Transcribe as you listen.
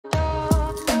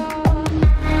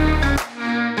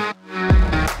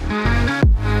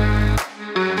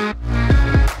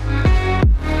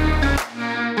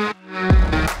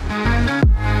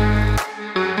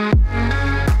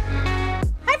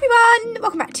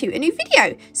to a new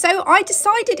video. So I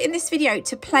decided in this video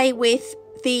to play with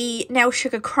the Nail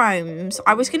Sugar chromes.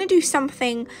 I was going to do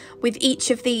something with each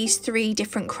of these 3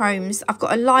 different chromes. I've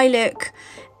got a lilac,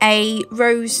 a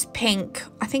rose pink,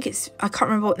 I can't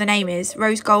remember what the name is,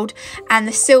 rose gold, and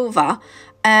the silver.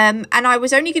 And I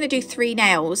was only going to do 3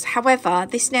 nails. However,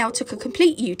 this nail took a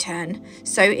complete U-turn.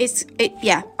 So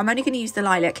yeah, I'm only going to use the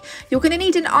lilac. You're going to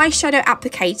need an eyeshadow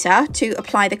applicator to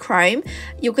apply the chrome.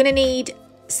 You're going to need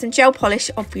some gel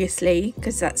polish, obviously,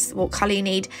 because that's what colour you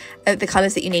need, the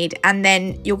colours that you need. And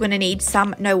then you're going to need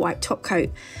some no wipe top coat.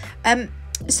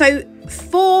 So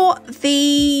for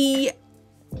the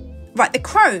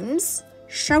chromes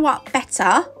show up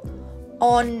better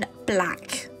on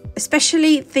black,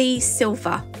 especially the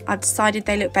silver. I've decided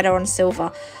they look better on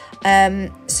silver.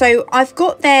 So I've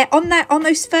got there on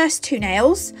those first 2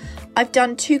 nails, I've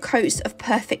done 2 coats of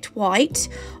perfect white.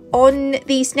 On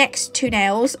these next 2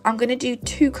 nails, I'm going to do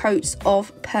 2 coats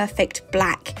of perfect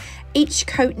black. Each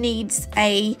coat needs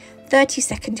a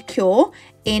 30-second cure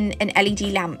in an LED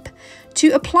lamp.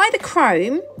 To apply the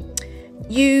chrome,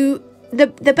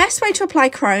 the best way to apply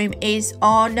chrome is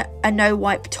on a no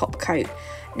wipe top coat.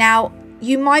 Now,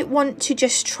 you might want to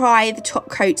just try the top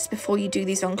coats before you do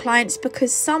these on clients,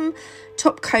 because some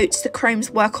top coats the chromes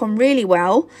work on really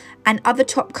well, and other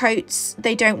top coats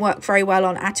they don't work very well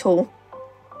on at all.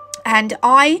 And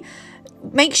I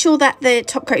make sure that the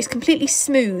top coat is completely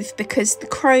smooth, because the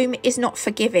chrome is not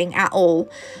forgiving at all.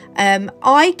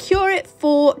 I cure it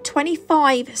for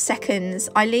 25 seconds.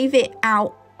 I leave it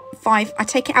out I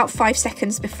take it out 5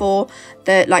 seconds before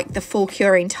the full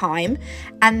curing time,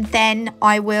 and then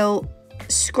I will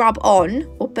scrub on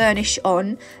or burnish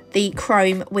on the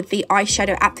chrome with the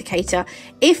eyeshadow applicator.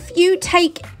 If you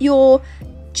take your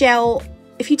gel,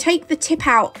 if you take the tip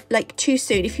out too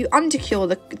soon, if you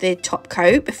undercure the top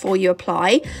coat before you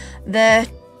apply, the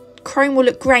chrome will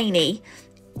look grainy.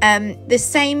 The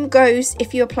same goes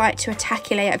if you apply it to a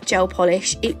tacky layer of gel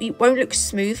polish. It won't look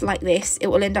smooth like this. It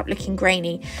will end up looking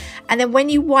grainy. And then when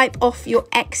you wipe off your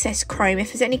excess chrome,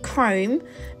 if there's any chrome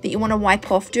that you want to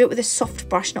wipe off, do it with a soft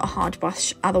brush, not a hard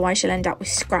brush. Otherwise you'll end up with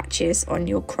scratches on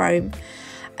your chrome.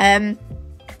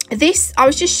 This, I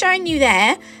was just showing you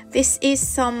there, this is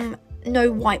some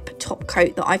no wipe top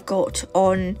coat that I've got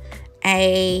on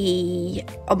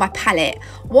my palette.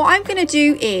 What I'm going to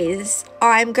do is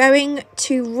I'm going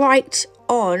to write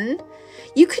on,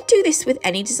 you could do this with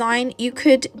any design. You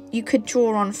could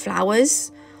draw on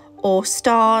flowers or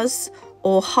stars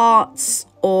or hearts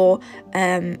or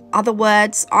other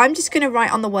words. I'm just going to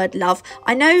write on the word love.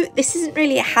 I know this isn't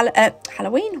really a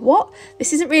Halloween, what?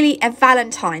 This isn't really a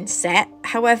Valentine's set.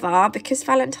 However, because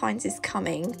Valentine's is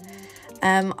coming,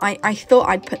 I thought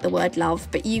I'd put the word love,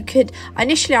 but you could,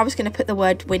 initially I was going to put the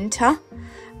word winter,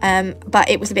 but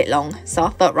it was a bit long, so I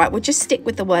thought, right, we'll just stick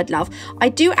with the word love. I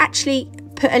do actually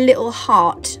put a little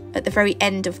heart at the very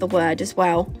end of the word as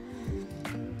well.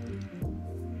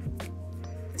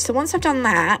 So once I've done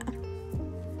that,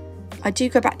 I do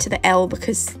go back to the L,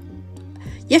 because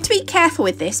you have to be careful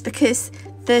with this, because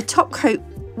the top coat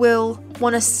will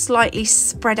want to slightly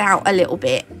spread out a little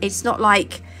bit. It's not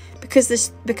like, because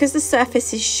the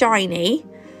surface is shiny,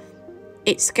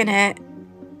 it's gonna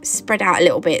spread out a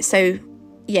little bit. So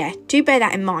yeah, do bear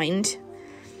that in mind.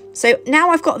 So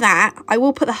now I've got that, I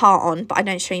will put the heart on, but I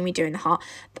don't show you me doing the heart.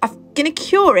 I'm gonna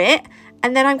cure it,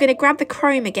 and then I'm gonna grab the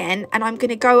chrome again, and I'm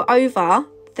gonna go over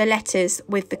the letters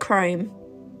with the chrome.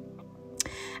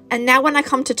 And now when I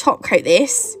come to top coat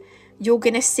this, you're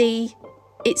gonna see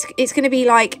it's gonna be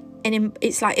like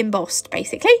it's like embossed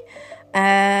basically.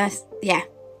 Yeah.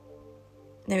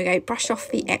 There we go, brush off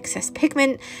the excess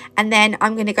pigment, and then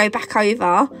I'm going to go back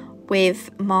over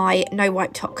with my no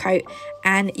wipe top coat,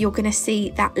 and you're going to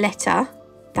see that letter,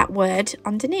 that word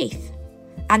underneath.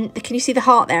 And can you see the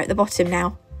heart there at the bottom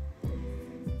now?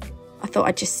 I thought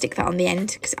I'd just stick that on the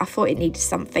end because I thought it needed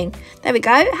something. There we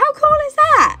go. How cool is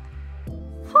that?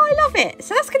 Oh, I love it.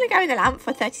 So that's going to go in the lamp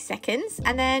for 30 seconds,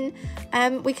 and then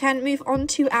we can move on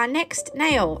to our next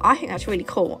nail. I think that's really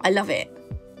cool. I love it.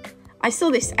 I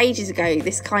saw this ages ago,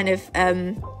 this kind of, I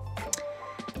don't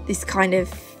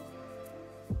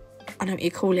know what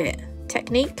you call it,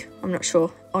 technique, I'm not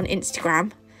sure, on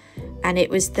Instagram. And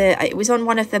it was on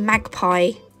one of the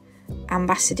Magpie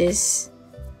ambassadors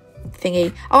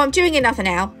thingy. Oh, I'm doing another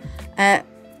now.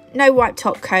 No wipe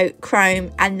top coat,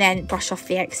 chrome, and then brush off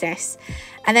the excess.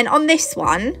 And then on this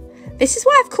one, this is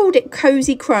why I've called it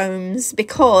Cozy Chromes,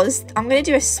 because I'm going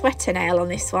to do a sweater nail on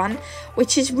this one,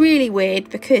 which is really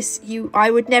weird because I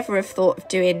would never have thought of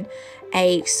doing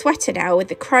a sweater nail with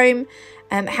the chrome.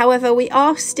 However, we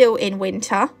are still in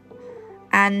winter,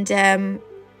 and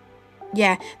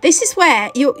yeah, this is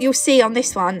where you'll see on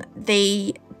this one,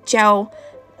 the gel,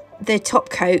 the top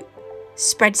coat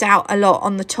spreads out a lot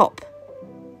on the top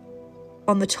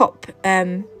of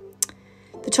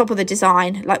the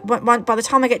design. Like by the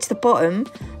time I get to the bottom,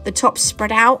 the top's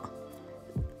spread out.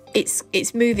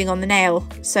 It's moving on the nail,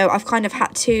 so I've kind of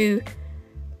had to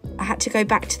go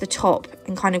back to the top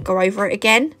and kind of go over it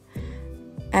again.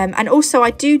 And also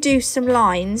I do some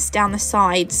lines down the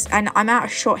sides, and I'm out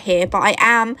of shot here, but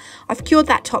I've cured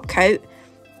that top coat,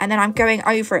 and then I'm going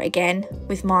over it again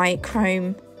with my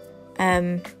chrome,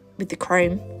 with the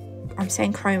chrome. I'm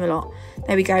saying chrome a lot.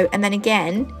 There we go. And then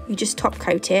again, you just top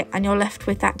coat it, and you're left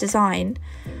with that design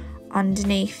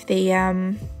underneath the,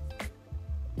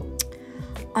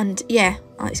 and yeah,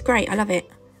 oh, it's great. I love it.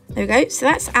 There we go. So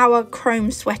that's our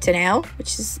chrome sweater nail,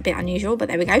 which is a bit unusual, but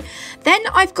there we go. Then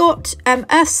I've got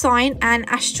Earth Sign and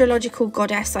Astrological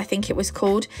Goddess, I think it was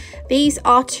called. These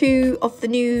are two of the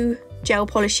new gel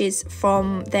polishes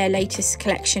from their latest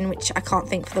collection, which I can't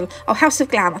think for the... Oh, House of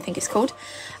Glam, I think it's called.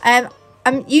 I'm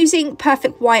using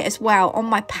Perfect White as well on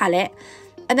my palette.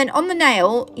 And then on the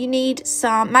nail, you need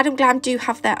some... Madam Glam do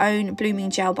have their own blooming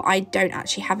gel, but I don't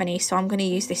actually have any, so I'm going to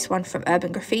use this one from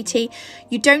Urban Graffiti.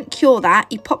 You don't cure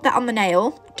that. You pop that on the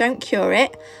nail. Don't cure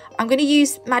it. I'm going to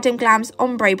use Madam Glam's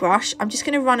ombre brush. I'm just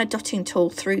going to run a dotting tool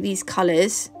through these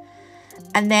colours.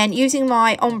 And then using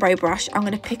my ombre brush, I'm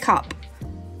going to pick up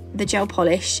the gel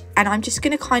polish. And I'm just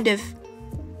going to kind of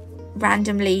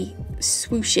randomly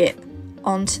swoosh it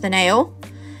onto the nail.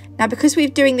 Now, because we're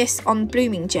doing this on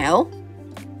blooming gel,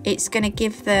 it's going to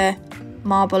give the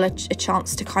marble a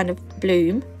chance to kind of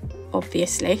bloom,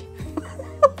 obviously.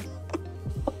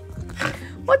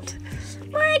 What?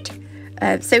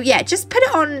 So yeah, just put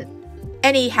it on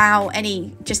anyhow,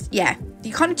 yeah.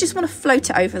 You kind of just want to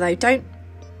float it over though.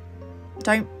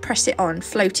 Don't press it on,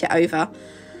 float it over.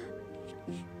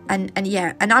 And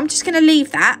yeah, and I'm just going to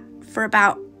leave that for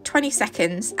about 20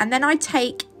 seconds. And then I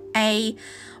take a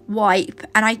wipe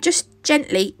and I just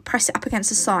gently press it up against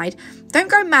the side. Don't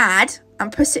go mad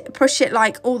and push it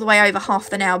like all the way over half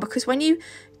the nail, because when you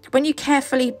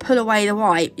carefully pull away the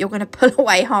wipe, you're going to pull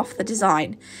away half the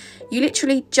design. You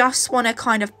literally just want to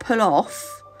kind of pull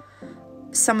off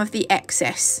some of the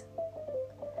excess,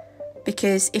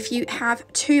 because if you have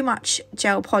too much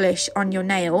gel polish on your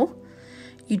nail,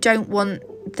 you want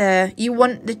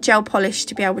the gel polish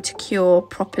to be able to cure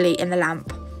properly in the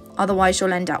lamp. Otherwise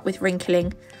you'll end up with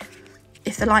wrinkling.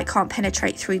 If the light can't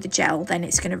penetrate through the gel, then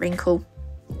it's going to wrinkle,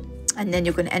 and then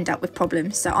you're going to end up with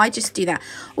problems. So I just do that.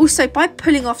 Also, by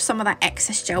pulling off some of that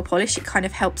excess gel polish, it kind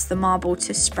of helps the marble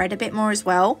to spread a bit more as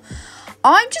well.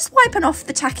 I'm just wiping off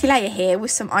the tacky layer here with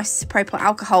some isopropyl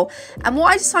alcohol, and what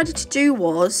I decided to do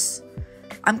was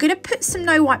I'm going to put some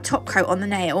no wipe top coat on the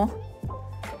nail.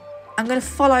 I'm going to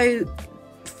follow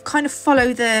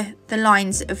the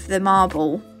lines of the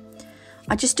marble.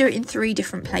 I just do it in 3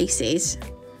 different places.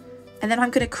 And then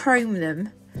I'm going to chrome them.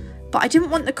 But I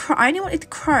didn't want I only wanted the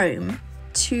chrome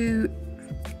to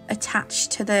attach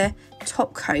to the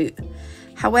top coat.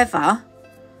 However,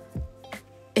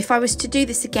 if I was to do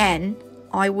this again,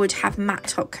 I would have matte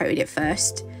top coated it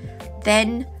first,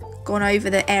 then gone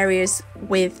over the areas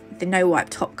with the no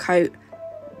wipe top coat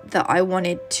that I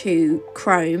wanted to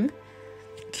chrome,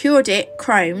 cured it,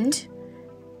 chromed,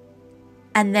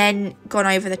 and then gone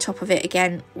over the top of it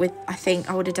again with, I think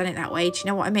I would have done it that way. Do you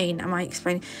know what I mean? Am I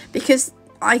explaining? Because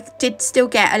I did still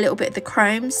get a little bit of the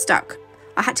chrome stuck.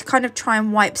 I had to kind of try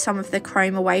and wipe some of the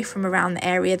chrome away from around the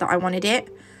area that I wanted it.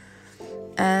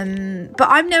 But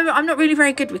I'm not really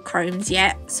very good with chromes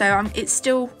yet, so it's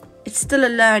still a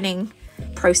learning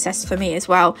process for me as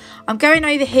well. I'm going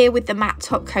over here with the matte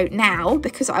top coat now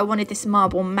because I wanted this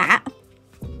marble matte.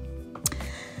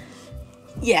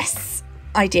 Yes,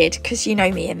 I did, because you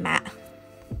know me and matte.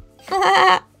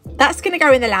 That's going to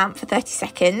go in the lamp for 30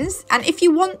 seconds. And if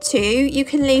you want to, you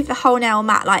can leave the whole nail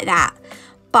matte like that.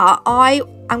 But I'm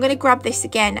going to grab this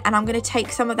again, and I'm going to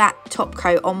take some of that top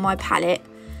coat on my palette.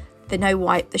 The no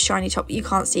wipe, the shiny top. You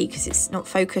can't see because it's not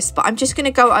focused. But I'm just going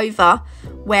to go over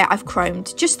where I've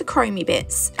chromed, just the chromy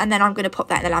bits. And then I'm going to pop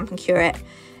that in the lamp and cure it.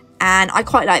 And I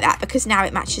quite like that because now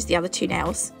it matches the other 2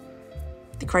 nails,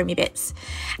 the chromy bits.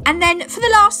 And then for the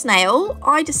last nail,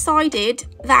 I decided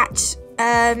that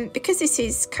because this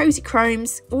is Cozy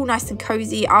Chromes, all nice and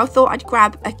cozy, I thought I'd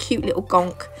grab a cute little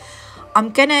gonk. I'm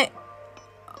gonna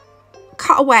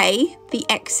cut away the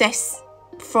excess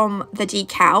from the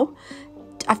decal.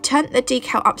 I've turned the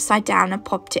decal upside down and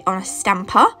popped it on a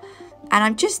stamper, and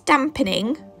I'm just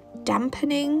dampening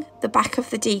the back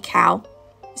of the decal.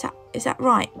 Is that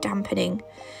right? Dampening.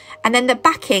 And then the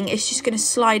backing is just going to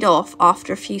slide off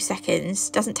after a few seconds.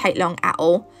 Doesn't take long at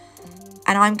all.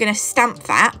 and I'm going to stamp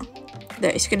that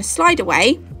it's going to slide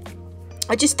away.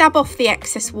 I just dab off the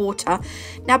excess water.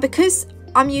 Now, because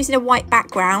I'm using a white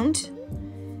background,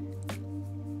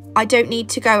 I don't need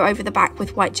to go over the back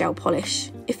with white gel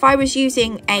polish. If I was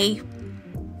using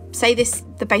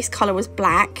the base colour was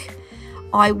black,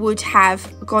 I would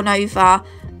have gone over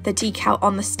the decal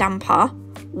on the stamper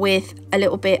with a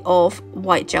little bit of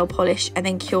white gel polish and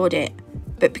then cured it.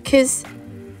 But because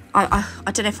I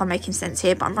don't know if I'm making sense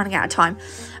here, but I'm running out of time.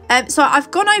 So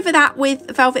I've gone over that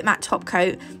with Velvet Matte top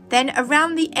coat. Then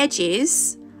around the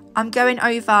edges, I'm going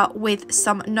over with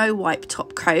some no wipe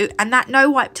top coat, and that no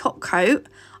wipe top coat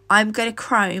I'm going to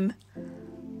chrome.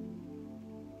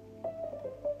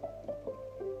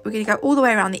 We're going to go all the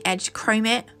way around the edge, chrome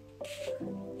it.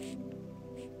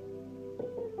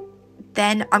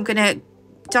 Then I'm going to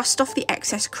dust off the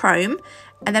excess chrome,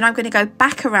 and then I'm going to go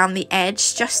back around the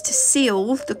edge just to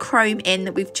seal the chrome in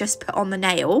that we've just put on the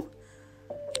nail.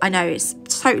 I know, it's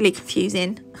totally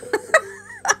confusing.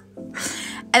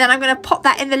 And then I'm going to pop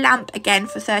that in the lamp again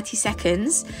for 30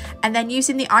 seconds. And then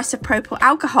using the isopropyl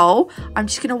alcohol, I'm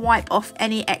just going to wipe off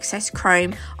any excess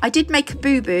chrome. I did make a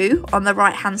boo-boo on the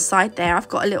right-hand side there. I've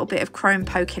got a little bit of chrome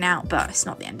poking out, but it's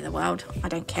not the end of the world. I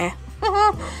don't care.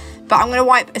 But I'm going to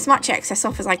wipe as much excess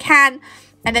off as I can.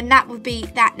 And then that would be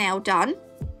that nail done.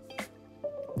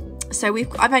 So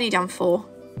I've only done 4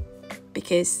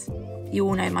 because you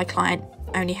all know my client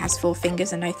only has 4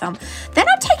 fingers and no thumb. Then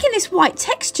I'm taking this white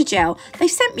texture gel. They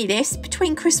sent me this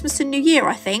between Christmas and New Year,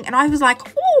 I think, and I was like,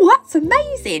 oh, that's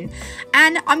amazing.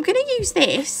 And I'm going to use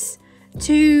this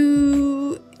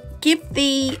to give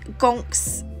the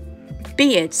Gonk's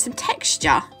beard some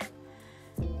texture.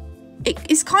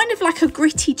 It's kind of like a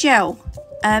gritty gel,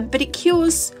 but it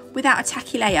cures without a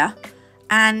tacky layer,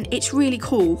 and it's really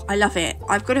cool. I love it.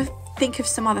 I've got to think of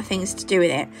some other things to do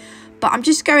with it, but I'm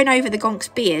just going over the Gonk's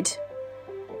beard,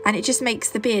 and it just makes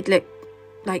the beard look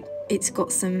like it's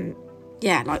got some,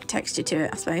 yeah, like texture to it,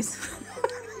 I suppose.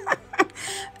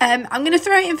 I'm going to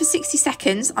throw it in for 60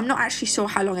 seconds. I'm not actually sure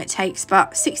how long it takes,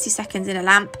 but 60 seconds in a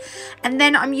lamp. And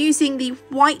then I'm using the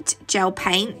white gel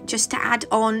paint just to add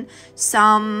on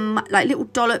some like little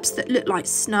dollops that look like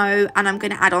snow. And I'm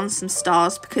going to add on some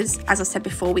stars because, as I said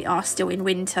before, we are still in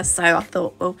winter. So I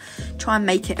thought we'll try and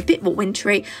make it a bit more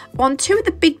wintry. On 2 of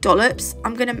the big dollops,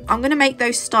 I'm gonna make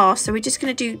those stars. So we're just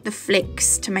going to do the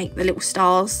flicks to make the little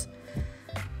stars.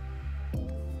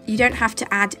 You don't have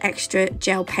to add extra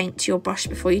gel paint to your brush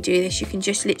before you do this. You can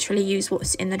just literally use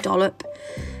what's in the dollop.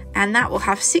 And that will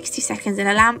have 60 seconds in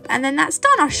a lamp. And then that's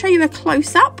done. I'll show you a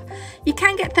close-up. You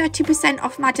can get 30%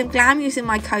 off Madam Glam using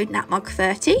my code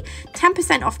NATMUG30.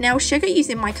 10% off Nail Sugar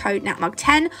using my code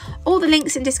NATMUG10. All the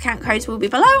links and discount codes will be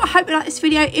below. I hope you liked this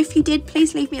video. If you did,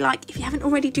 please leave me a like. If you haven't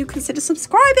already, do consider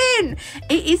subscribing.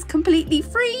 It is completely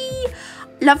free.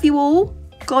 Love you all.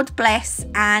 God bless,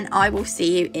 and I will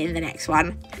see you in the next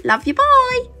one. Love you,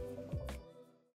 bye.